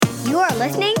You are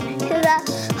listening to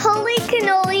the Holy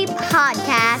Cannoli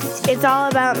Podcast. It's all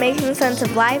about making sense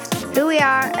of life, who we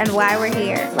are, and why we're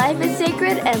here. Life is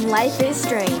sacred and life is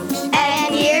strange.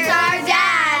 And here's our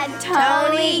dad,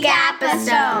 Tony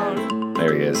Gappastone.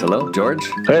 There he is. Hello, George.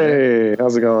 Hey,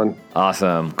 how's it going?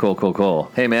 Awesome.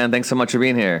 Cool. Hey, man, thanks so much for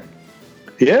being here.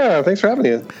 Yeah, thanks for having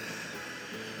me.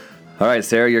 All right,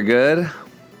 Sarah, you're good?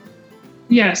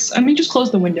 Yes. I mean, just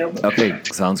close the window. Okay,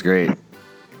 sounds great.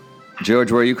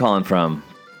 George, where are you calling from?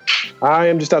 I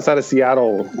am just outside of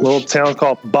Seattle, a little town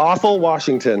called Bothell,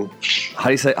 Washington. How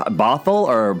do you say Bothell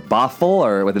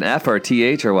or with an F or a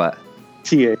TH or what?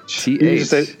 TH. TH.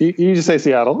 You just say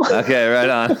Seattle. Okay, right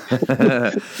on.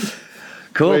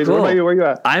 Cool. Where about you? Where you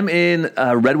at? I'm in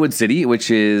Redwood City,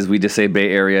 which is, we just say Bay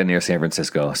Area near San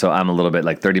Francisco. So I'm a little bit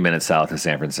like 30 minutes south of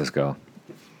San Francisco.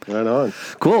 Right on.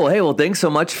 Cool. Hey, well, thanks so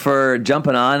much for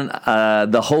jumping on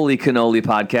the Holy Cannoli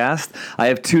Podcast. I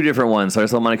have two different ones, so I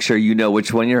just want to make sure you know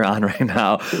which one you're on right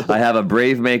now. I have a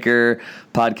Brave Maker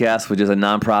podcast, which is a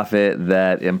nonprofit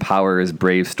that empowers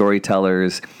brave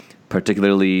storytellers,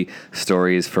 particularly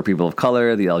stories for people of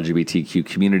color, the LGBTQ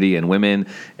community, and women.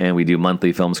 And we do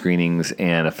monthly film screenings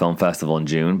and a film festival in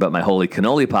June. But my Holy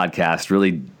Cannoli podcast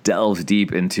really delves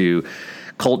deep into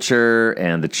culture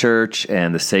and the church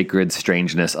and the sacred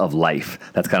strangeness of life.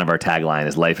 That's kind of our tagline,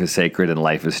 is life is sacred and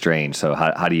life is strange. So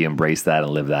how do you embrace that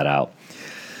and live that out?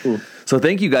 Cool. So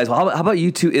thank you guys. Well, how about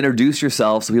you two introduce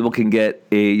yourselves so people can get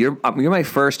you're my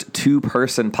first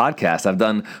two-person podcast. I've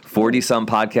done 40-some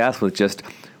podcasts with just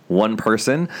one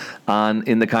person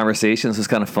in the conversation. So it's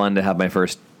kind of fun to have my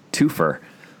first twofer.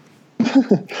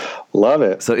 Love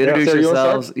it. So introduce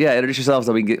yourselves. Yeah, introduce yourselves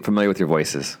so we can get familiar with your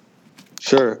voices.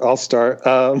 Sure, I'll start.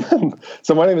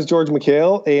 So my name is George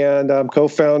Mekhail, and I'm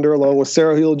co-founder, along with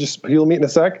Sarah, who you'll meet in a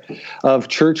sec, of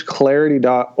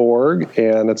churchclarity.org,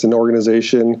 and it's an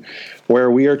organization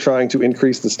where we are trying to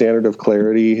increase the standard of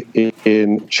clarity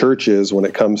in churches when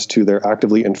it comes to their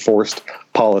actively enforced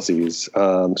policies.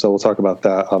 So we'll talk about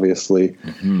that, obviously.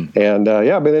 Mm-hmm. And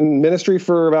I've been in ministry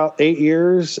for about 8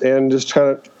 years, and just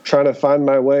trying to find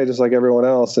my way, just like everyone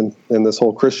else, in this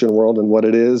whole Christian world and what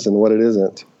it is and what it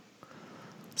isn't.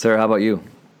 Sarah, how about you?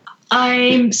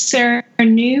 I'm Sarah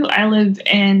New. I live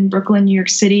in Brooklyn, New York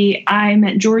City. I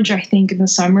met George, I think, in the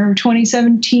summer of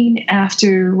 2017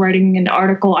 after writing an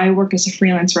article. I work as a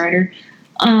freelance writer.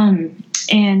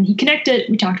 And he connected.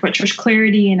 We talked about Church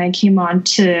Clarity, and I came on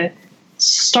to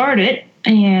start it.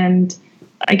 And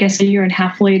I guess a year and a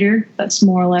half later, that's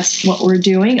more or less what we're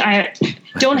doing. I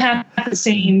don't have the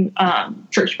same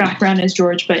church background as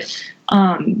George, but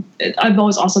I've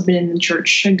always also been in the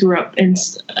church. I grew up in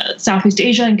Southeast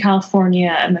Asia in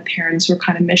California, and my parents were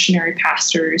kind of missionary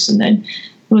pastors, and then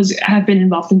have been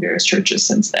involved in various churches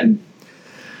since then.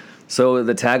 So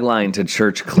the tagline to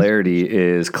Church Clarity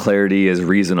is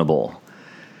reasonable.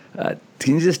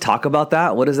 Can you just talk about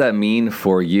that? What does that mean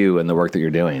for you and the work that you're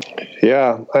doing?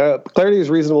 Yeah, clarity is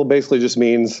reasonable basically just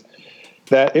means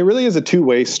that it really is a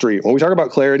two-way street. When we talk about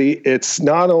clarity, it's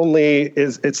not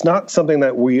something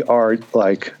that we are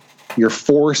like you're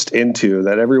forced into,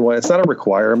 that everyone, it's not a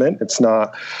requirement. It's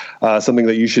not something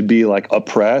that you should be like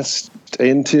oppressed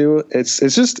into. It's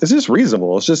just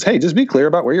reasonable. It's just, hey, just be clear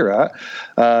about where you're at.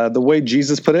 The way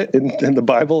Jesus put it in the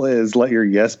Bible is let your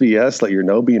yes be yes, let your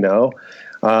no be no.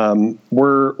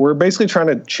 We're basically trying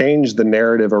to change the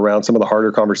narrative around some of the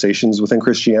harder conversations within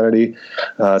Christianity.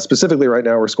 Specifically right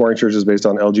now, we're scoring churches based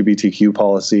on LGBTQ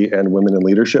policy and women in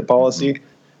leadership policy. Mm-hmm.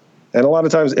 And a lot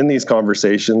of times in these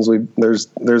conversations, there's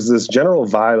this general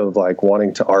vibe of like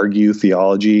wanting to argue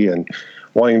theology and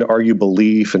wanting to argue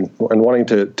belief and wanting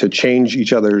to change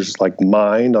each other's like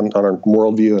mind on our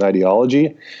worldview and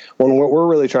ideology. When what we're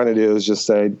really trying to do is just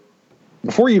say,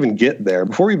 before you even get there,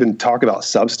 before we even talk about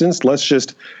substance, let's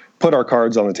just put our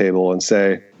cards on the table and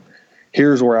say,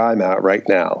 here's where I'm at right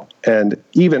now. And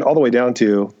even all the way down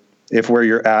to if where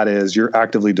you're at is you're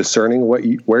actively discerning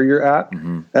where you're at,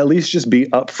 mm-hmm. At least just be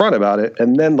upfront about it.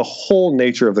 And then the whole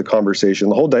nature of the conversation,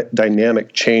 the whole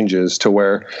dynamic changes to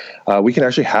where we can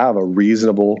actually have a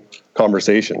reasonable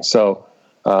conversation. So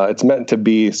it's meant to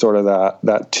be sort of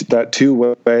that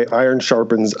two-way, iron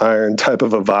sharpens iron type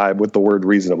of a vibe with the word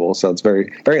reasonable. So it's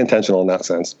very, very intentional in that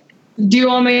sense. Do you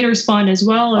want me to respond as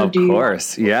well? Or of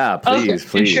course. Yeah, please,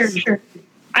 okay. Please. Sure.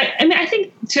 I mean, I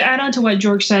think to add on to what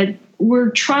George said,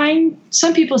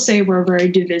 some people say we're a very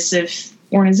divisive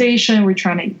organization. We're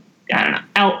trying to,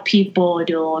 out people,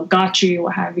 do a little gotcha,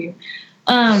 what have you.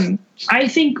 I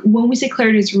think when we say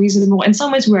clarity is reasonable, in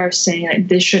some ways we are saying that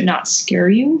this should not scare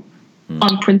you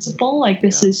on principle. Like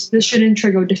this shouldn't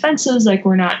trigger defenses. Like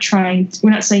we're not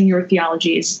saying your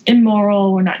theology is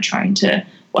immoral. We're not trying to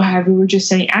what have you. We're just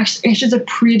saying, actually, it's just a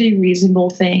pretty reasonable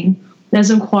thing. It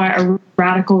doesn't require a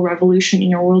radical revolution in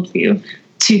your worldview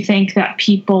to think that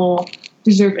people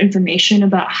deserve information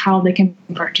about how they can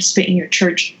participate in your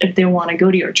church if they want to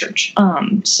go to your church.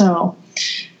 So,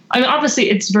 I mean, obviously,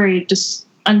 it's very just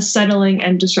unsettling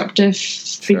and disruptive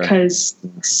because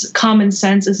common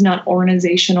sense is not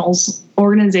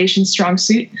organization's strong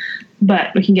suit.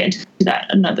 But we can get into that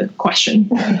another question.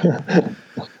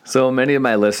 So many of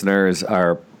my listeners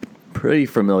are pretty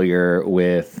familiar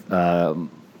with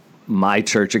my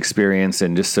church experience,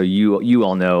 and just so you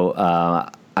all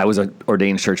know, I was an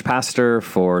ordained church pastor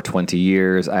for 20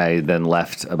 years. I then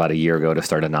left about a year ago to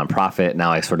start a nonprofit.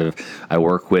 Now I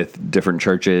work with different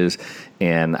churches,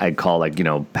 and I call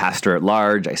pastor at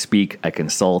large. I speak, I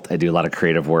consult, I do a lot of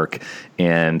creative work.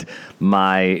 And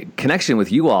my connection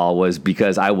with you all was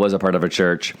because I was a part of a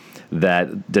church that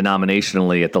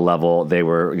denominationally at the level, they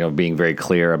were being very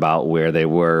clear about where they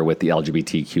were with the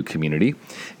LGBTQ community.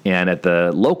 And at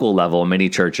the local level, many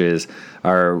churches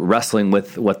are wrestling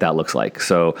with what that looks like.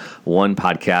 So one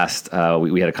podcast,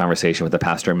 we had a conversation with a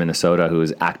pastor in Minnesota who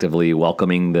is actively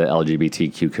welcoming the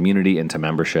LGBTQ community into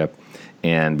membership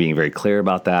and being very clear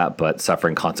about that, but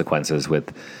suffering consequences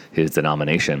with his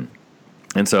denomination.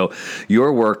 And so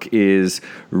your work is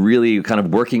really kind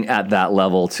of working at that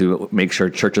level to make sure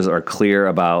churches are clear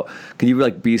about, can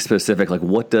you be specific?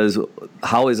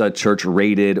 How is a church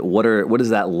rated? What is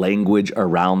that language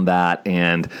around that?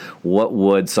 And what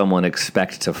would someone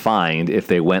expect to find if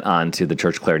they went on to the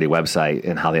Church Clarity website,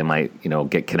 and how they might,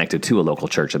 get connected to a local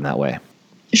church in that way?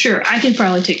 Sure. I can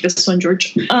probably take this one,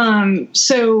 George.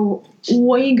 So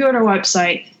when you go to our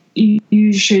website,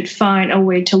 you should find a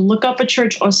way to look up a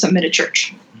church or submit a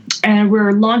church. And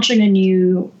we're launching a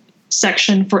new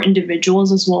section for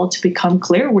individuals as well to become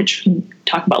clear, which we can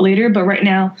talk about later. But right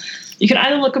now, you can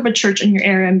either look up a church in your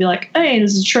area and be like, hey,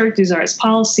 this is a church, these are its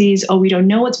policies, or we don't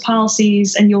know its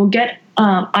policies, and you'll get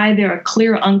either a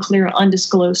clear, unclear, or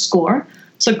undisclosed score.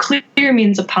 So clear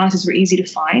means the policies were easy to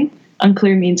find.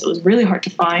 Unclear means it was really hard to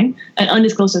find. And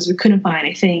undisclosed says we couldn't find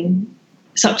anything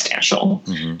substantial.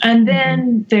 Mm-hmm. And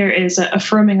then there is a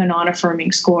affirming and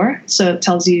non-affirming score. So it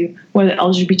tells you whether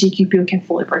LGBTQ people can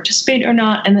fully participate or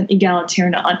not, and then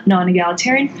egalitarian or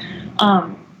non-egalitarian.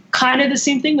 Kind of the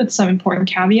same thing with some important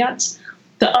caveats.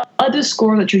 The other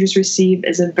score that churches receive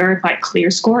is a verified clear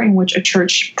score, in which a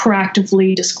church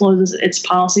proactively discloses its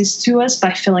policies to us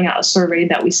by filling out a survey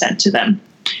that we send to them.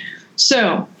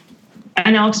 So,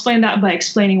 and I'll explain that by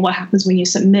explaining what happens when you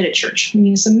submit a church. When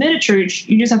you submit a church,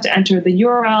 you just have to enter the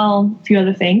URL, a few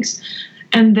other things.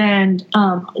 And then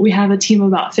we have a team of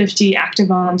about 50 active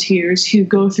volunteers who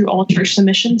go through all church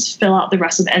submissions, fill out the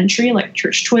rest of the entry, like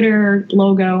church Twitter,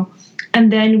 logo.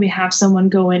 And then we have someone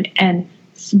go in and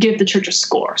give the church a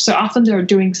score. So often they're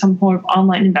doing some form of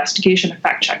online investigation or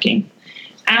fact checking.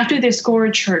 After they score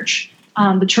a church,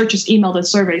 the church has emailed a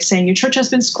survey saying your church has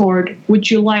been scored. Would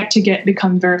you like to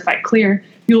become verified clear?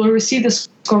 You will receive the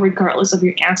score regardless of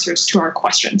your answers to our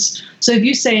questions. So if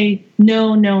you say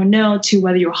no, no, no to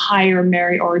whether you're hire,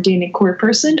 marry, or ordain a queer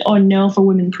person, or no for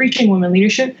women preaching, women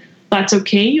leadership, that's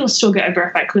okay. You'll still get a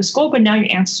verified clear score, but now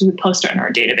your answers will be posted in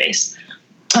our database.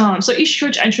 So each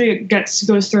church entry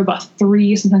goes through about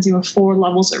 3, sometimes even 4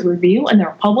 levels of review, and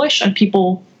they're published, and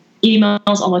people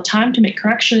emails all the time to make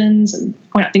corrections and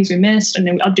point out things we missed, and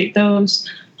then we update those.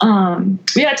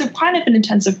 It's a kind of an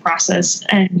intensive process,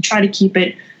 and try to keep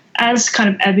it as kind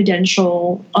of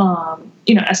evidential,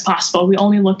 as possible. We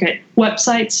only look at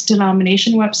websites,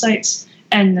 denomination websites,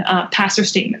 and pastor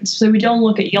statements. So we don't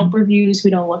look at Yelp reviews.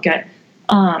 We don't look at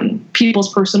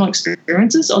people's personal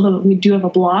experiences, although we do have a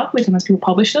blog with most people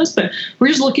publish those, but we're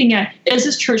just looking at, is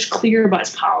this church clear about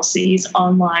its policies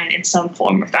online in some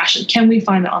form or fashion? Can we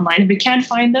find them online? If we can't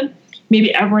find them,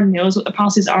 maybe everyone knows what the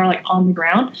policies are like on the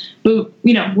ground, but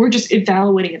we're just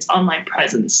evaluating its online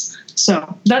presence.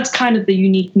 So that's kind of the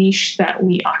unique niche that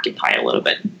we occupy a little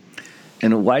bit.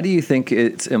 And why do you think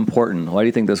it's important? Why do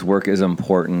you think this work is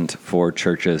important for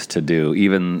churches to do,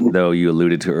 even though you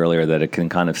alluded to earlier that it can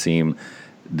kind of seem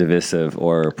divisive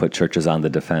or put churches on the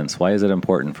defense? Why is it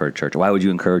important for a church? Why would you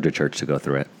encourage a church to go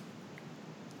through it?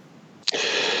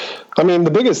 I mean,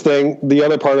 the biggest thing, the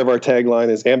other part of our tagline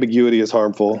is ambiguity is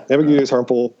harmful. Ambiguity is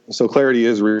harmful, so clarity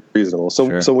is reasonable.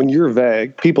 So when you're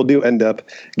vague, people do end up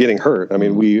getting hurt. I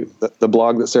mean, the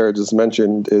blog that Sarah just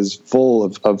mentioned is full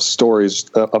of stories,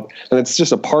 and it's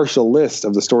just a partial list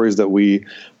of the stories that we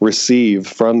receive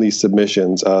from these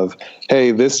submissions of,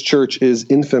 hey, this church is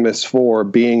infamous for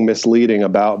being misleading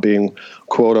about being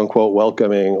quote unquote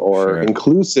welcoming or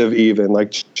inclusive even,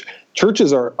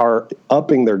 churches are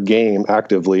upping their game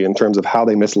actively in terms of how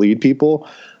they mislead people.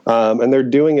 And they're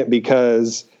doing it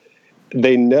because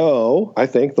they know, I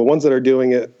think, the ones that are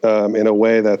doing it in a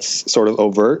way that's sort of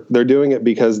overt, they're doing it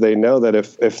because they know that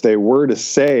if they were to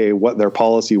say what their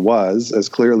policy was as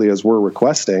clearly as we're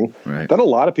requesting, right, that a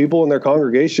lot of people in their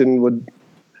congregation would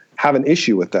have an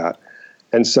issue with that.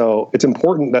 And so it's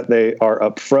important that they are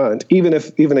upfront, even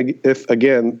if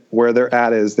again, where they're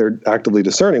at is they're actively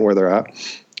discerning where they're at,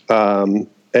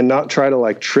 and not try to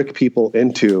like trick people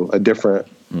into a different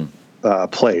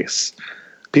place.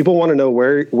 People want to know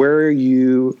where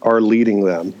you are leading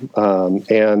them,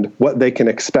 and what they can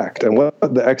expect and what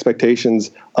the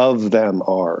expectations of them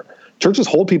are. Churches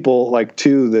hold people like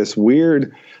to this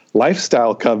weird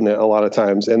lifestyle covenant a lot of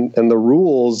times, and the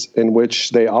rules in which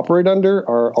they operate under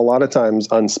are a lot of times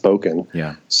unspoken.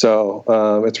 Yeah. So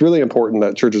it's really important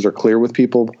that churches are clear with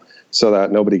people so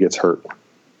that nobody gets hurt.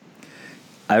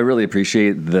 I really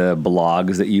appreciate the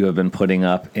blogs that you have been putting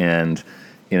up, and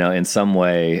in some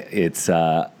way, it's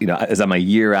as I'm a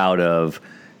year out of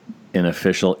an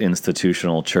official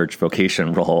institutional church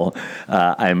vocation role,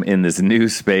 I'm in this new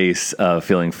space of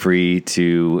feeling free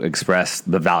to express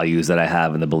the values that I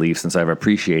have and the beliefs. And so I've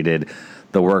appreciated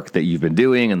the work that you've been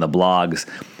doing and the blogs.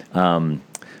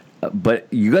 But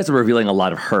you guys are revealing a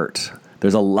lot of hurt.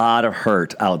 There's a lot of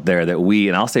hurt out there that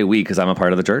and I'll say we because I'm a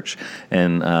part of the church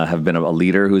and have been a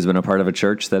leader who's been a part of a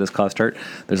church that has caused hurt.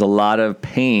 There's a lot of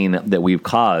pain that we've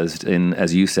caused in,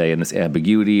 as you say, in this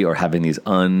ambiguity or having these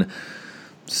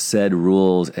unsaid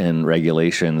rules and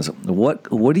regulations. What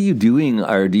are you doing,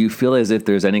 or do you feel as if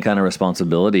there's any kind of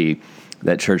responsibility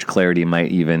that Church Clarity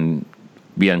might even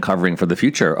be uncovering for the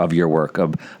future of your work,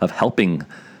 of helping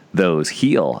those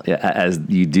heal as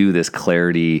you do this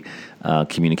clarity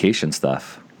communication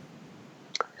stuff?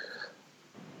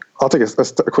 I'll take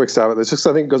a quick stab at this. Just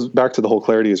I think it goes back to the whole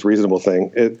clarity is reasonable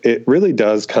thing. It really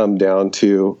does come down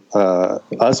to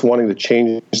us wanting to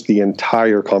change the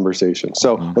entire conversation.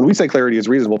 So when we say clarity is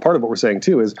reasonable, part of what we're saying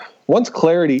too is once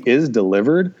clarity is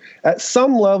delivered, at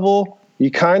some level, you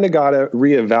kind of got to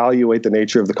reevaluate the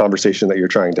nature of the conversation that you're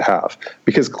trying to have,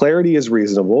 because clarity is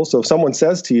reasonable. So if someone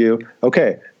says to you,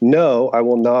 okay, no, I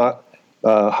will not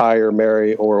hire,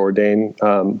 marry, or ordain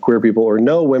queer people, or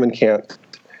no, women can't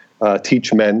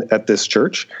teach men at this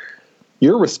church,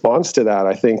 your response to that,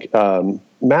 I think,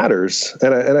 matters.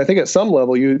 And I think at some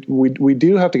level, we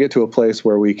do have to get to a place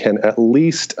where we can at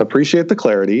least appreciate the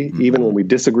clarity, even when we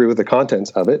disagree with the contents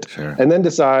of it, sure, and then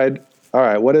decide, all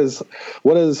right, what is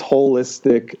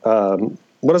holistic?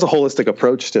 What is a holistic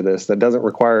approach to this that doesn't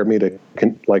require me to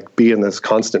be in this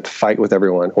constant fight with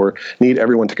everyone, or need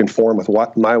everyone to conform with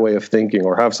what my way of thinking,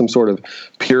 or have some sort of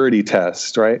purity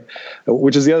test, right?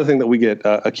 Which is the other thing that we get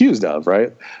accused of,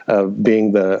 right? Of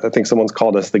being I think someone's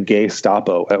called us the gay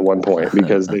Stapo at one point,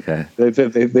 because they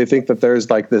think that there's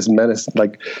like this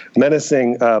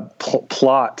menacing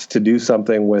plot to do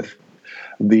something with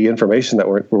the information that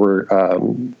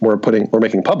we're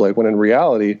making public, when in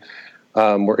reality,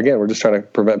 we're just trying to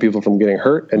prevent people from getting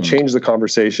hurt and change the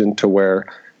conversation to where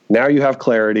now you have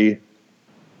clarity,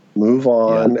 move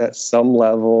on at some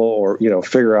level, or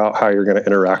figure out how you're going to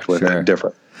interact with it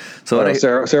different. So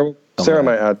Sarah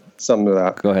might add something to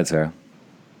that. Go ahead, Sarah.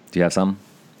 Do you have some?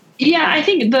 Yeah, I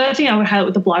think the thing I would highlight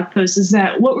with the blog post is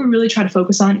that what we really try to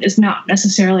focus on is not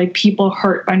necessarily people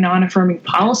hurt by non-affirming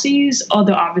policies,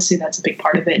 although obviously that's a big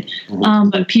part of it,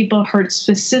 but people hurt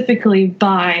specifically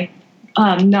by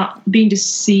not being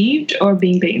deceived or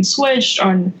being bait and switched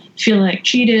or feeling like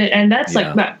cheated. And that's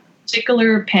like that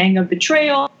particular pang of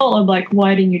betrayal of like,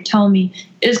 why didn't you tell me,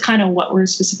 is kind of what we're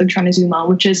specifically trying to zoom on,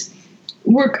 which is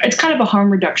it's kind of a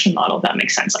harm reduction model, if that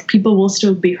makes sense. Like, people will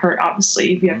still be hurt,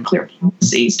 obviously, if you have clear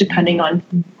policies, depending on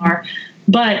who you are.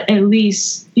 But at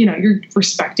least, you're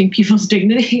respecting people's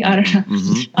dignity. I don't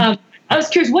know. I was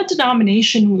curious, what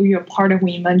denomination were you a part of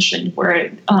when you mentioned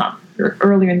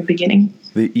earlier in the beginning?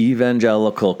 The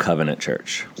Evangelical Covenant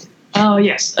Church. Oh,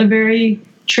 yes. A very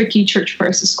tricky church for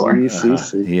us to score.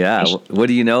 Yeah. What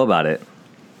do you know about it?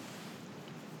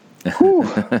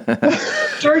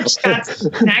 George got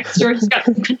connects.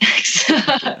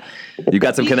 You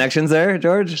got some connections there,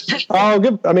 George? Oh,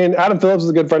 good. I mean, Adam Phillips is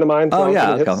a good friend of mine. So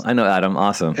I know Adam.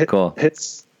 Awesome. Cool.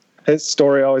 His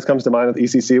story always comes to mind with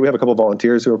ECC. We have a couple of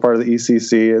volunteers who are part of the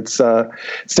ECC. It's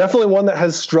definitely one that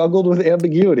has struggled with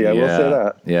ambiguity. I will say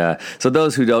that. Yeah. So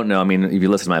those who don't know, I mean, if you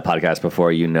listened to my podcast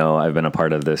before, I've been a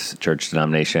part of this church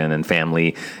denomination and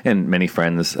family, and many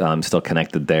friends still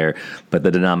connected there. But the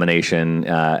denomination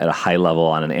at a high level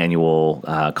on an annual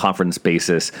conference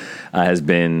basis has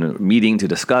been meeting to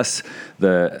discuss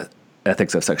the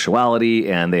ethics of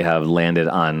sexuality, and they have landed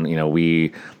on,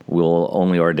 we will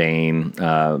only ordain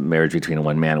marriage between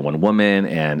one man and one woman,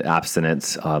 and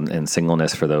abstinence and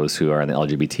singleness for those who are in the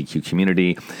LGBTQ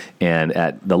community. And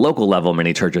at the local level,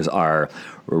 many churches are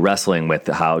wrestling with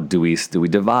how do we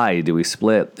divide, do we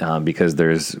split, because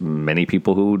there's many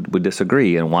people who would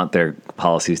disagree and want their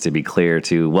policies to be clear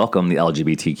to welcome the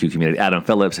LGBTQ community. Adam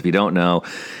Phillips, if you don't know,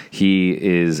 he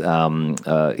is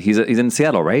he's in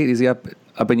Seattle, right? Is he up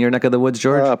in your neck of the woods,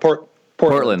 George?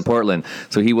 Portland.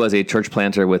 So he was a church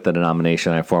planter with the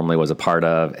denomination I formerly was a part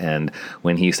of, and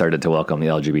when he started to welcome the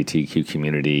LGBTQ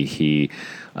community,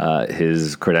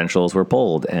 his credentials were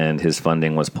pulled and his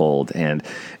funding was pulled, and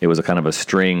it was a kind of a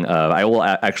string of. I will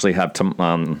actually have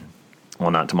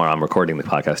not tomorrow. I'm recording the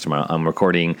podcast tomorrow. I'm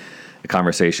recording a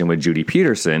conversation with Judy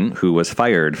Peterson, who was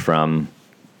fired from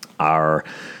our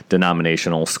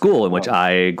denominational school in which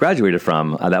I graduated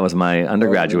from. That was my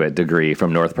undergraduate degree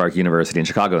from North Park University in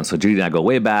Chicago. And so Judy and I go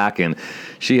way back, and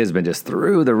she has been just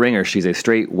through the ringer. She's a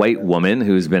straight white woman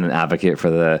who's been an advocate for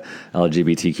the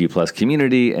LGBTQ plus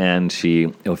community, and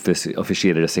she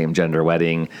officiated a same-gender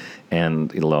wedding,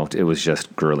 and it was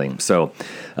just grueling. So,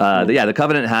 the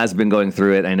covenant has been going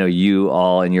through it. I know you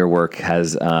all in your work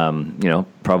has,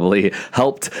 probably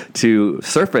helped to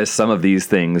surface some of these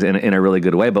things in a really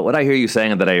good way. But what I hear you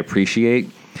saying that I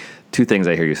appreciate, two things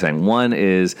I hear you saying. One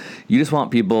is you just want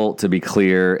people to be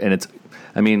clear, and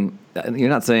you're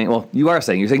not saying, well, you're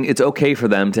saying it's okay for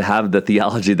them to have the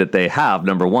theology that they have.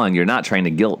 Number one, you're not trying to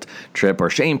guilt trip or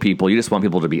shame people. You just want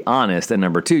people to be honest. And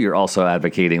number two, you're also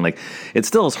advocating, it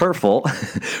still is hurtful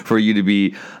for you to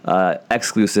be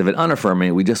exclusive and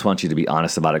unaffirming. We just want you to be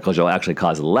honest about it because you'll actually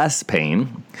cause less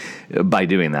pain by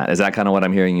doing that. Is that kind of what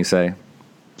I'm hearing you say?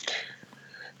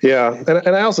 Yeah,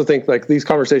 and I also think these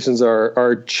conversations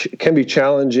can be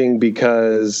challenging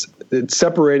because it's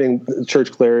separating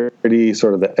church clarity,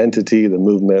 sort of the entity, the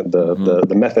movement,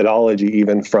 the methodology,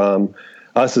 even from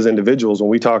us as individuals.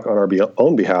 When we talk on our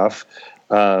own behalf,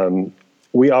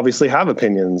 we obviously have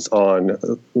opinions on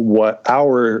what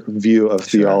our view of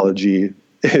theology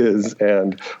is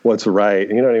and what's right.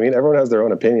 You know what I mean? Everyone has their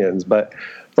own opinions, but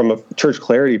from a church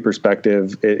clarity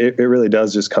perspective, it really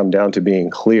does just come down to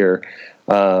being clear.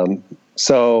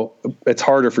 So it's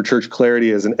harder for church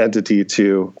clarity as an entity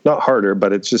to, not harder,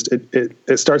 but it's just,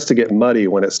 it starts to get muddy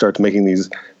when it starts making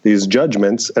these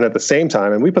judgments. And at the same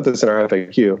time, and we put this in our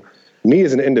FAQ, me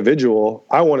as an individual,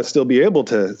 I want to still be able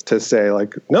to say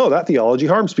no, that theology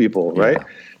harms people, right? Yeah.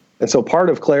 And so part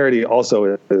of clarity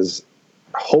also is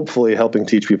hopefully helping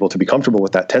teach people to be comfortable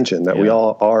with that tension that we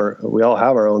all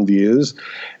have our own views.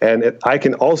 And I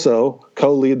can also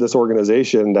co-lead this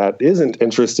organization that isn't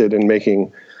interested in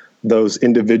making those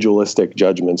individualistic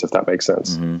judgments, if that makes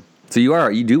sense. Mm-hmm. So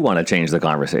you do want to change the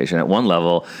conversation. At one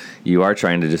level, you are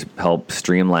trying to just help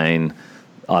streamline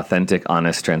authentic,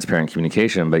 honest, transparent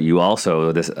communication, but you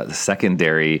also, this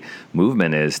secondary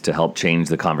movement is to help change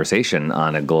the conversation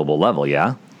on a global level,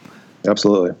 yeah?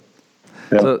 Absolutely.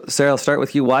 Yeah. So, Sarah, I'll start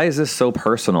with you. Why is this so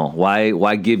personal?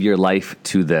 Why give your life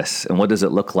to this? And what does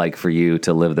it look like for you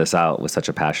to live this out with such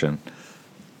a passion?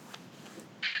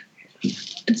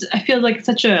 I feel like it's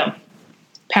such a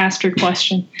pastor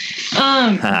question.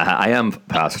 I am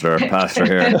pastor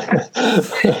here.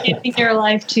 Giving your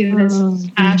life to this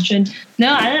passion.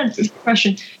 No, that's a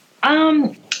question.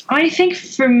 I think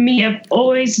for me, I've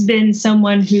always been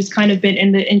someone who's kind of been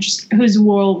in the interest, who's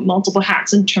wore multiple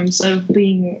hats in terms of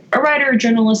being a writer, a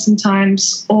journalist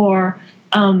sometimes, or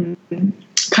kind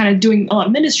of doing a lot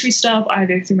of ministry stuff,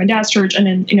 either through my dad's church, and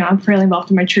then, I'm fairly involved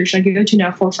in my church I go to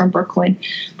now, Forefront Brooklyn,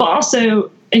 but also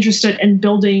interested in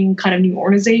building kind of new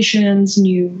organizations,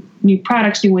 new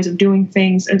products, new ways of doing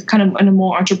things, and kind of in a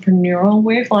more entrepreneurial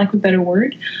way, for lack of a better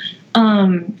word.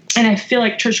 And I feel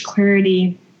like church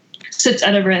clarity sits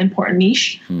at a very important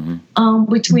niche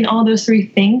between all those three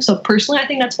things. So personally, I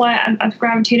think that's why I've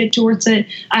gravitated towards it.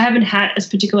 I haven't had this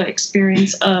particular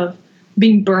experience of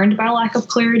being burned by lack of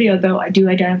clarity, although I do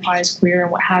identify as queer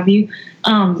and what have you.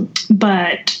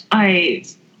 But I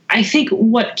think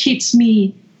what keeps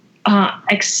me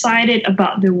excited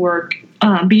about the work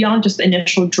beyond just the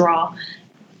initial draw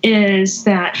is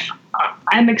that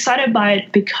I'm excited by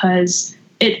it because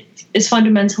it is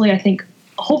fundamentally, I think,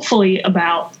 hopefully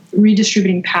about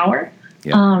redistributing power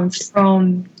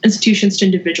from institutions to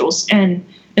individuals. And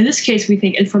in this case, we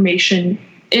think information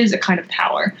is a kind of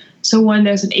power. So when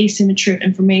there's an asymmetry of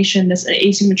information, there's an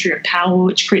asymmetry of power,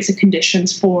 which creates the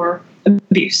conditions for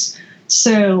abuse.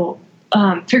 So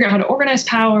figuring out how to organize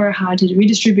power, how to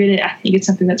redistribute it, I think it's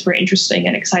something that's very interesting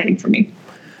and exciting for me.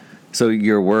 So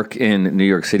your work in New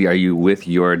York City, are you with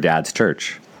your dad's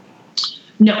church?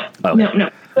 No, okay. No.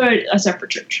 but a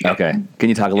separate church. Okay. Can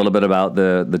you talk a little bit about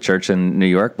the church in New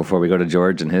York before we go to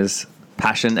George and his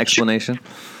passion explanation?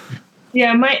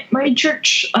 Yeah, my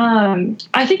church,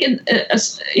 I think,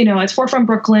 it's Forefront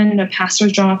Brooklyn, Pastor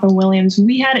Jonathan Williams.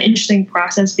 We had an interesting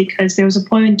process because there was a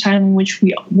point in time in which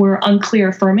we were unclear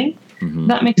affirming. If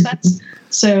that makes sense.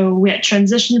 So we had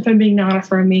transitioned from being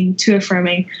non-affirming to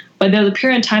affirming, but there was a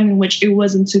period of time in which it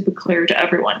wasn't super clear to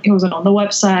everyone. It wasn't on the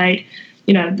website.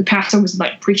 The pastor was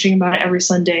like preaching about it every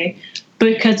Sunday,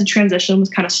 because the transition was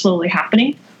kind of slowly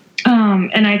happening.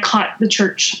 And I caught the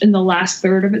church in the last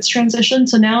third of its transition.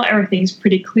 So now everything's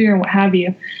pretty clear and what have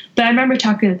you. But I remember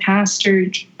talking to the pastor,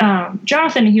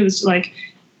 Jonathan, and he was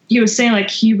saying like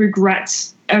he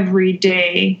regrets every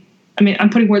day. I mean, I'm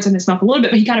putting words in his mouth a little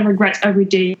bit, but he kind of regrets every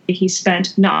day he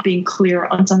spent not being clear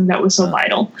on something that was so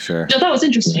vital. Sure. So that was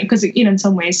interesting because, in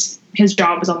some ways his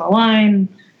job was on the line.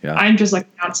 Yeah. I'm just like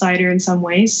an outsider in some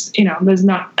ways. There's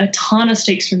not a ton of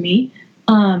stakes for me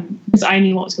because I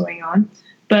knew what was going on.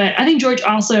 But I think George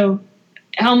also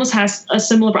almost has a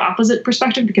similar opposite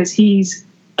perspective because he's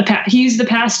the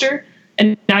pastor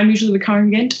and I'm usually the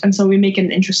congregant. And so we make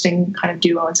an interesting kind of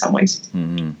duo in some ways.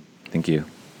 Mm-hmm. Thank you.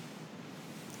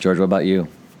 George, what about you?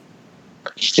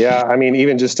 Yeah, I mean,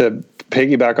 even just to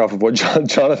piggyback off of what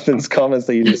Jonathan's comments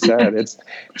that you just said, it's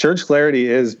church clarity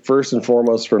is first and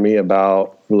foremost for me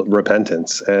about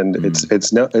repentance, and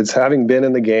it's having been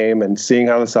in the game and seeing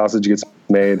how the sausage gets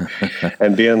made,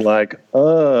 and being like,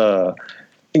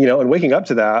 and waking up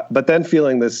to that, but then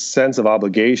feeling this sense of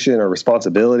obligation or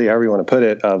responsibility, however you want to put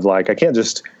it, of like I can't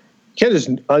just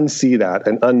unsee that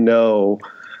and unknow.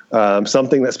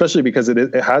 Something that, especially because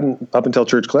it hadn't, up until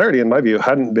church clarity, in my view,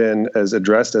 hadn't been as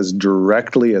addressed as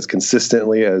directly, as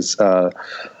consistently as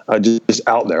just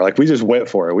out there. Like we just went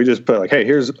for it. We just put like, hey,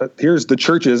 here's the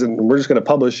churches, and we're just going to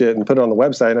publish it and put it on the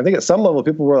website. And I think at some level,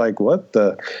 people were like, "What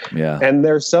the?" Yeah. And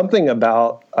there's something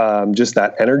about just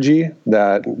that energy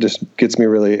that just gets me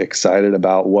really excited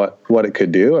about what it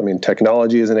could do. I mean,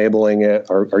 technology is enabling it.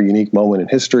 Our unique moment in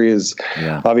history is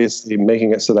obviously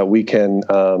making it so that we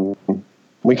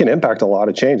can impact a lot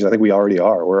of change. I think we already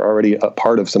are. We're already a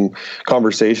part of some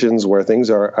conversations where things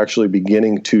are actually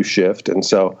beginning to shift. And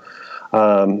so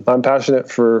I'm passionate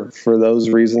for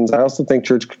those reasons. I also think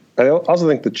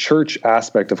the church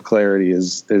aspect of clarity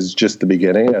is just the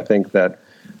beginning. I think that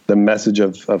the message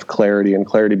of clarity and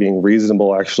clarity being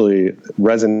reasonable actually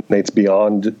resonates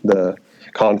beyond the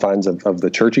confines of the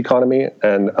church economy.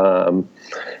 And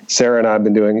Sarah and I have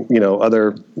been doing,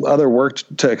 other work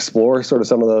to explore sort of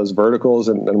some of those verticals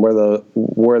and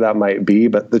where that might be.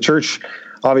 But the church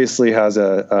obviously has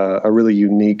a really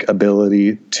unique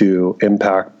ability to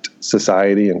impact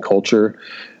society and culture,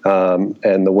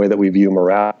 and the way that we view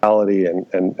morality, and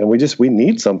we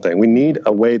need something. We need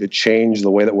a way to change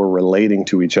the way that we're relating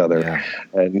to each other,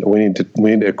 and we need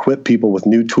to equip people with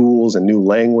new tools and new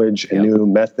language and new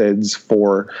methods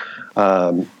for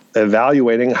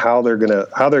evaluating how they're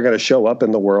gonna show up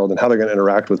in the world and how they're gonna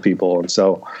interact with people. And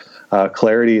so,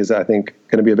 clarity is, I think,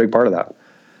 going to be a big part of that.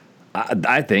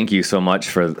 I thank you so much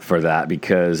for that,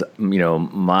 because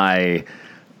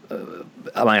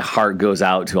my heart goes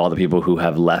out to all the people who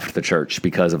have left the church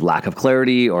because of lack of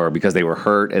clarity or because they were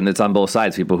hurt. And it's on both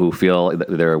sides. People who feel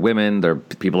they're women, they're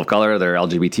people of color, they're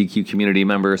LGBTQ community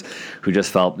members who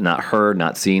just felt not heard,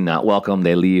 not seen, not welcome.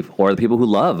 They leave. Or the people who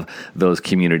love those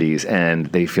communities and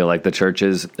they feel like the church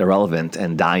is irrelevant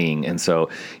and dying. And so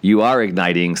you are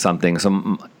igniting something.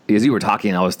 As you were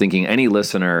talking, I was thinking any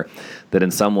listener that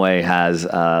in some way has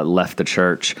left the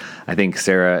church, I think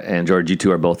Sarah and George, you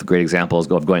two are both great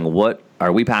examples of going, what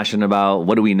are we passionate about?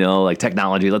 What do we know? Like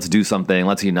technology, let's do something.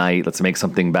 Let's unite. Let's make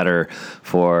something better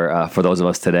for those of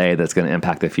us today that's going to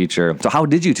impact the future. So how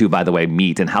did you two, by the way,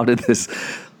 meet? And how did this,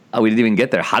 we didn't even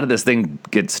get there. How did this thing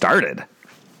get started?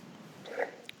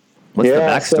 What's the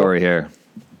backstory here?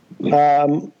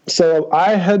 So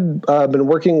I had been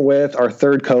working with our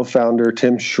third co-founder,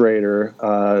 Tim Schrader,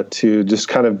 to just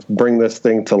kind of bring this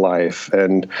thing to life.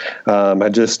 And I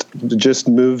just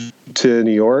moved to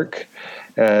New York,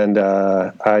 and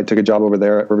I took a job over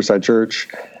there at Riverside Church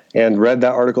and read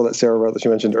that article that Sarah wrote that she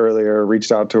mentioned earlier,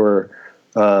 reached out to her,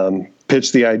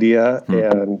 pitched the idea,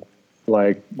 and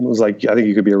was like, I think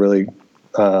you could be a really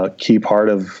key part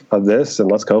of this,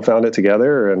 and let's co-found it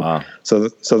together. And so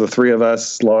the three of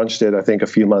us launched it, I think, a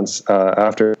few months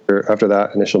after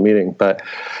that initial meeting. But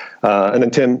and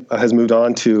then Tim has moved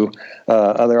on to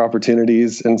other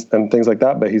opportunities and things like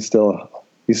that. But he still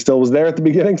was there at the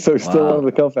beginning, so he's still one of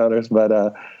the co-founders.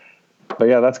 But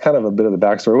yeah, that's kind of a bit of the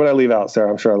backstory. What did I leave out, Sarah?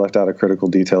 I'm sure I left out a critical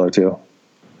detail or two.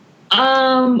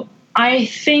 I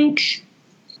think,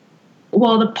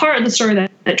 well, the part of the story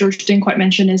that that George didn't quite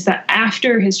mention is that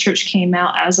after his church came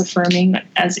out as affirming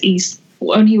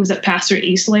when he was at Pastor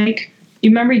Eastlake, you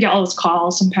remember you got all those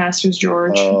calls from pastors,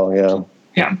 George? Oh, yeah.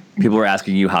 Yeah. People were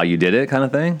asking you how you did it, kind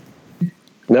of thing?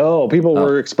 No, people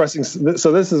were expressing.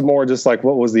 So this is more just like,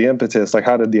 what was the impetus? Like,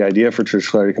 how did the idea for Church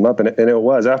Clarity come up? And it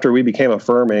was after we became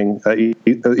affirming.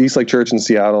 Eastlake Church in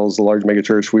Seattle is a large mega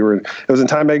church. It was in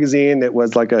Time Magazine. It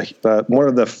was like one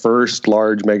of the first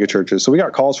large mega churches. So we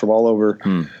got calls from all over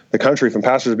the country from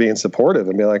pastors being supportive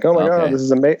and being like, "Oh my God, this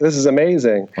is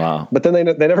amazing." Wow. But then they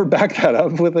never backed that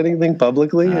up with anything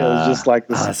publicly. It was just like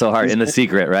this. So hard in the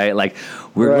secret, right? Like,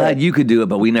 we're glad you could do it,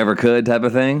 but we never could, type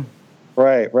of thing.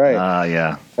 Right.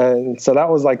 Yeah. And so that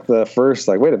was like the first,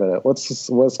 like, wait a minute, what's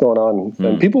going on?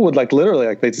 And people would like literally,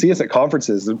 like, they'd see us at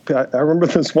conferences. I remember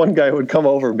this one guy who would come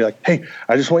over and be like, "Hey,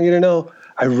 I just want you to know,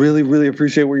 I really, really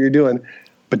appreciate what you're doing,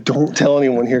 but don't tell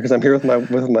anyone here because I'm here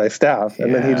with my staff."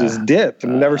 And then he just dipped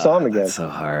and never saw him again. That's so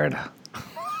hard.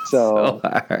 So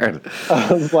hard.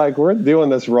 I was like, we're doing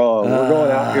this wrong. We're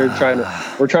going out here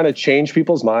trying to change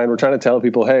people's mind. We're trying to tell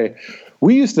people, hey,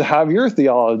 we used to have your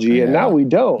theology and now we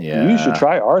don't. Yeah. You should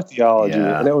try our theology.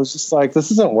 Yeah. And it was just like,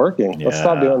 this isn't working. Let's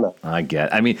stop doing that. I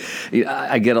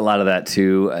get a lot of that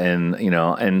too. And,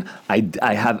 and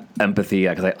I have empathy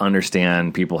because I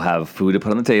understand people have food to put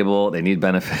on the table. They need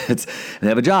benefits and they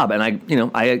have a job. And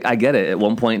I get it. At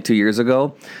one point 2 years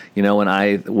ago, when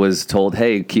I was told,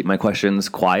 hey, keep my questions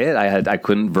quiet, I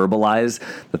couldn't verbalize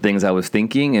the things I was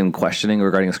thinking and questioning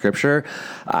regarding scripture.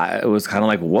 It was kind of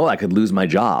like, whoa, I could lose my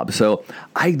job. So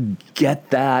I get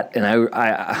that. And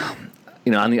I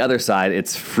on the other side,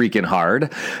 it's freaking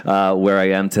hard where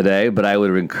I am today. But I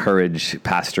would encourage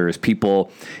pastors,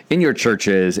 people in your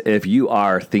churches, if you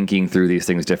are thinking through these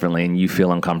things differently and you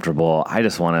feel uncomfortable, I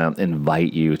just want to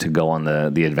invite you to go on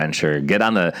the adventure. Go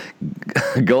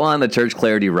on the Church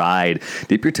Clarity ride.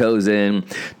 Dip your toes in.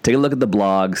 Take a look at the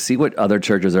blog. See what other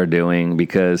churches are doing,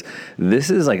 because this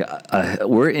is like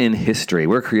we're in history.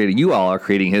 You all are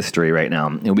creating history right now,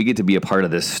 and we get to be a part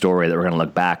of this story that we're going to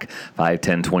look back 5,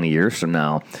 10, 20 years from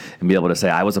now and be able to say,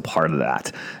 I was a part of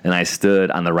that and I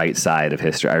stood on the right side of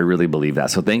history. I really believe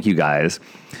that. So thank you guys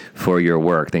for your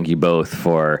work. Thank you both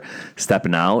for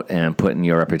stepping out and putting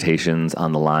your reputations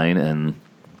on the line. And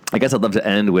I guess I'd love to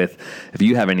end with, if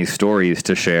you have any stories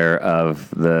to share of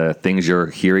the things you're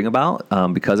hearing about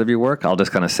because of your work. I'll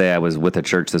just kind of say I was with a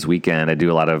church this weekend. I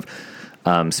do a lot of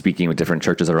speaking with different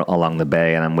churches along the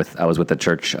Bay, and I was with a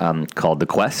church called The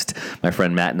Quest. My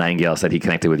friend Matt Nightingale said he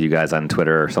connected with you guys on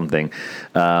Twitter or something.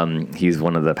 He's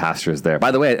one of the pastors there. By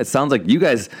the way, it sounds like you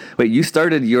guys, you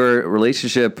started your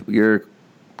relationship, your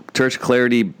Church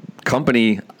Clarity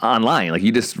company online. Like,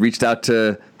 you just reached out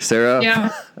to Sarah?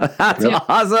 Yeah. That's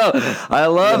awesome. I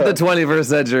love the 21st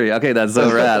century. Okay, that's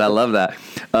so rad. I love that.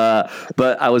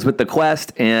 But I was with The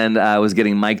Quest, and I was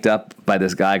getting mic'd up by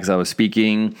this guy because I was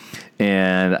speaking.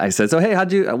 And I said, so, hey,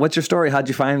 what's your story? How'd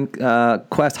you find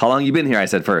Quest? How long you been here? I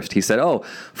said first. He said,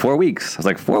 4 weeks. I was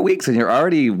like, 4 weeks? And you're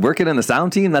already working in the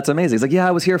sound team? That's amazing. He's like, yeah,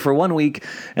 I was here for 1 week.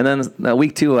 And then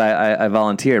week 2, I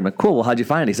volunteered. I'm like, cool. Well, how'd you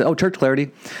find it? He said, Church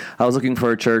Clarity. I was looking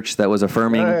for a church that was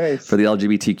affirming for the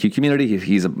LGBTQ community.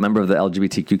 He's a member of the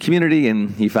LGBTQ community,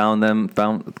 and he found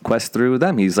Quest through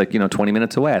them. He's like, 20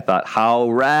 minutes away. I thought,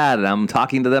 how rad. And I'm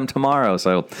talking to them tomorrow.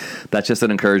 So that's just an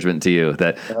encouragement to you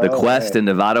that the Quest in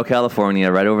Novato, California,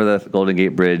 right over the Golden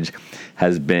Gate Bridge,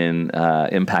 has been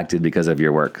impacted because of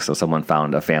your work. So someone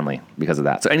found a family because of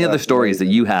that. So any other stories that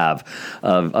you have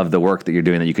of the work that you're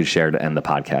doing that you could share to end the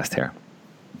podcast here?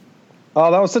 Oh,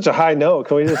 that was such a high note.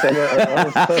 Can we just end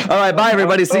it? All right, bye,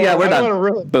 everybody. See ya. We're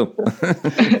done. Boom.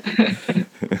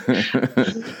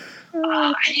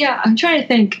 I'm trying to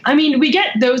think. I mean, we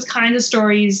get those kinds of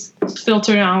stories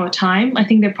filtered in all the time. I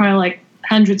think they're probably like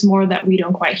hundreds more that we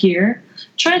don't quite hear.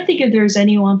 Trying to think if there's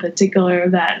any one particular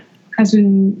that has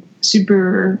been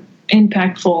super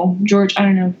impactful. George, I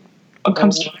don't know what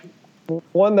comes to mind.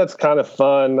 One that's kind of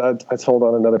fun, I told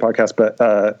on another podcast,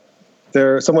 but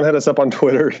someone hit us up on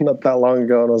Twitter not that long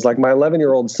ago and was like, my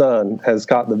 11-year-old son has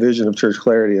caught the vision of Church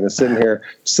Clarity and is sitting here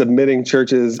submitting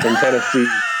churches in Tennessee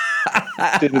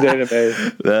to the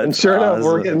database. And sure enough,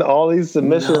 we're getting all these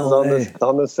submissions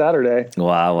on this Saturday.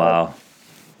 Wow.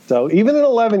 So even an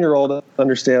 11-year-old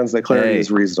understands that clarity is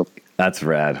reasonable. That's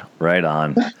rad. Right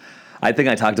on. I think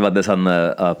I talked about this on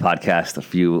the podcast a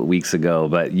few weeks ago,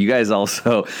 but you guys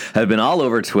also have been all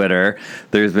over Twitter.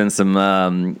 There's been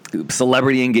some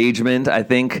celebrity engagement, I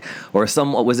think, or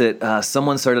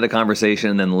someone started a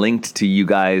conversation and then linked to you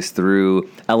guys through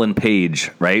Ellen Page,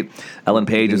 right? Ellen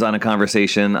Page was on a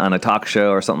conversation on a talk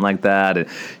show or something like that, and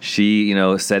she,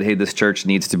 said, "Hey, this church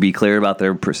needs to be clear about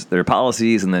their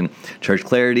policies," and then Church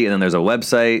Clarity, and then there's a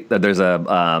website, there's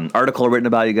a article written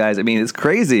about you guys. I mean, it's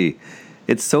crazy.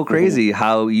 It's so crazy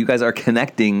how you guys are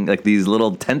connecting like these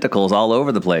little tentacles all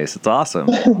over the place. It's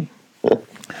awesome.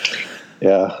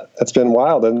 Yeah, it's been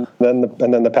wild. And then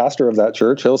the pastor of that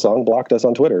church, Hillsong, blocked us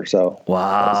on Twitter. So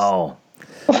wow.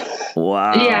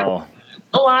 Yeah,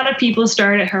 a lot of people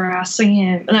started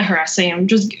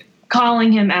just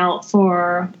calling him out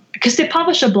because they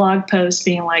published a blog post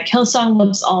being like, Hillsong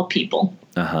loves all people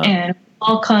and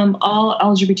welcome all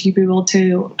LGBT people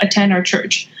to attend our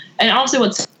church. And also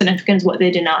what's significant is what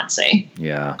they did not say.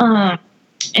 Yeah.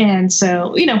 And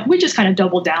so, we just kind of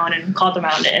doubled down and called them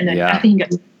out. And then I think he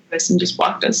got this and just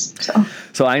blocked us.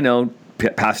 So I know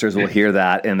pastors will hear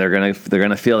that and they're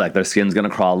gonna feel like their skin's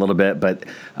gonna crawl a little bit. But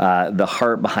the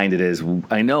heart behind it is,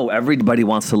 I know everybody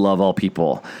wants to love all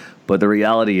people, but the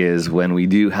reality is when we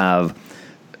do have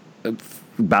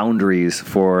boundaries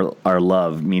for our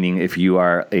love, meaning if you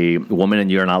are a woman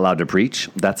and you're not allowed to preach,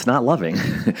 that's not loving.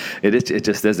 It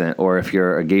just isn't. Or if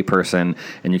you're a gay person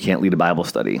and you can't lead a Bible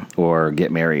study or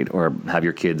get married or have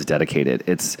your kids dedicated,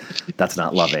 that's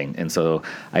not loving. And so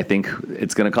I think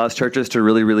it's going to cause churches to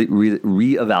really, really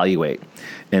reevaluate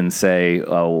and say,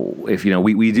 oh, if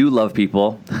we do love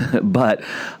people, but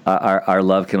our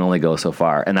love can only go so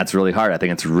far, and that's really hard. I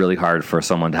think it's really hard for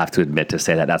someone to have to admit to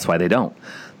say that. That's why they don't.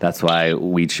 That's why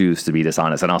we choose to be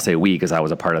dishonest. And I'll say we because I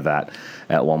was a part of that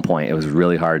at one point. It was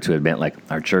really hard to admit, like,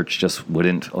 our church just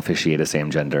wouldn't officiate a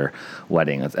same-gender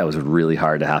wedding. That was really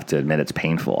hard to have to admit. It's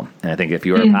painful. And I think if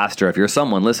you're a pastor, if you're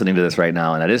someone listening to this right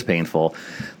now and that is painful,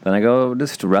 then I go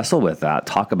just wrestle with that.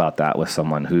 Talk about that with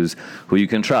someone who you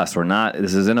can trust or not.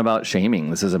 This isn't about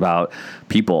shaming. This is about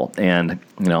people. And,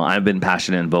 I've been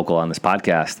passionate and vocal on this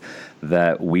podcast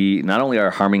that we not only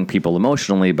are harming people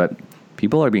emotionally, but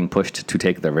people are being pushed to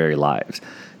take their very lives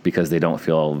because they don't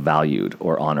feel valued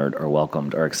or honored or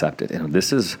welcomed or accepted. And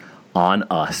this is on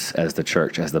us as the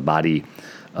church, as the body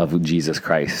of Jesus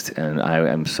Christ. And I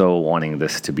am so wanting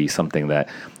this to be something that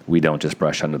we don't just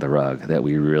brush under the rug, that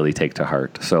we really take to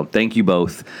heart. So thank you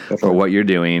both for what you're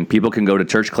doing. People can go to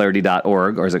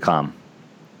churchclarity.org, or is it .com?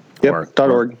 Yep,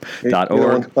 .org.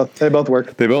 .org. They both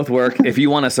work. They both work. If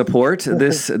you want to support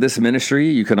this ministry,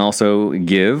 you can also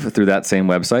give through that same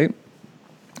website.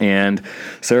 And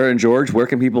Sarah and George, where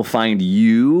can people find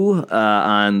you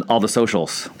on all the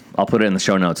socials? I'll put it in the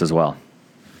show notes as well.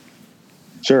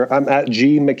 Sure. I'm at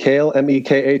Mekhail,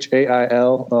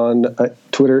 Mekhail, on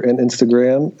Twitter and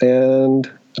Instagram, and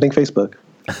I think Facebook.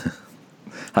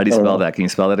 How do you spell that? Can you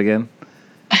spell that again?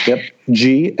 Yep.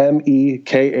 Mekhail.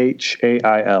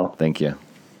 Thank you.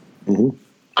 Mm-hmm.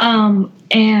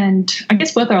 And I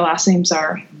guess both our last names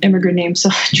are immigrant names, so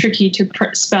tricky to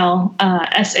spell.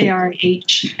 SARHNGU.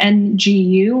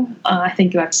 I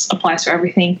think that applies for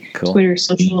everything. Cool. Twitter,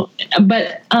 social.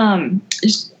 But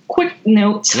just quick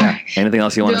notes. Yeah. Anything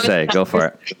else you want to say? Go for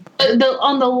it.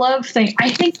 On the love thing, I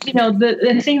think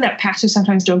the thing that pastors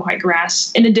sometimes don't quite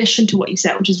grasp, in addition to what you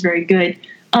said, which is very good,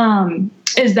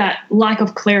 is that lack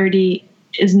of clarity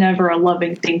is never a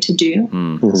loving thing to do.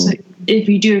 Mm-hmm. So if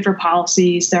you do it for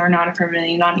policies that are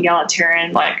non-affirming,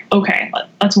 non-egalitarian, like, okay,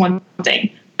 that's one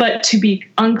thing. But to be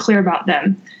unclear about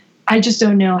them, I just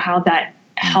don't know how that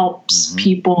helps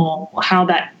people, how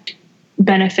that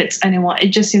benefits anyone. It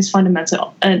just seems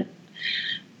fundamental, an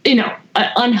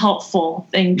unhelpful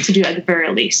thing to do at the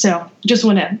very least. So just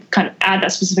want to kind of add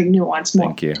that specific nuance more.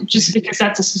 Thank you. Just because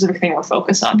that's a specific thing we're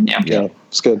focused on. Yeah,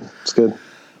 it's good. It's good.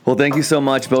 Well, thank you so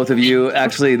much, both of you.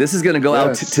 Actually, this is going to go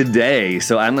out today,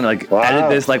 so I'm going to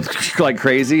edit this like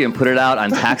crazy and put it out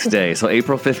on tax day. So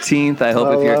April 15th. I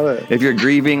hope if you're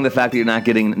grieving the fact that you're not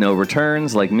getting no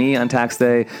returns like me on tax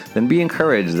day, then be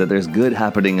encouraged that there's good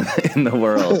happening in the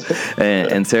world.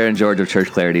 and Sarah and George of Church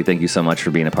Clarity, thank you so much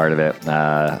for being a part of it.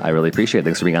 I really appreciate it.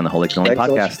 Thanks for being on the Holy Cannoli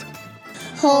podcast.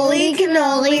 Holy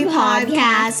Cannoli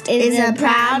Podcast is a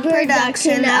proud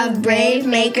production of Brave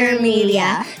Maker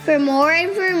Media. For more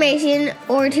information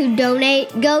or to donate,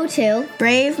 go to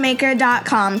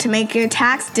bravemaker.com to make your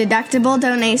tax-deductible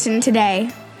donation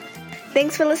today.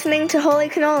 Thanks for listening to Holy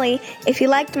Cannoli. If you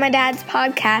liked my dad's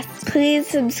podcast, please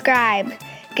subscribe,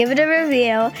 give it a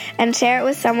review, and share it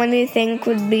with someone you think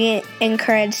would be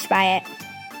encouraged by it.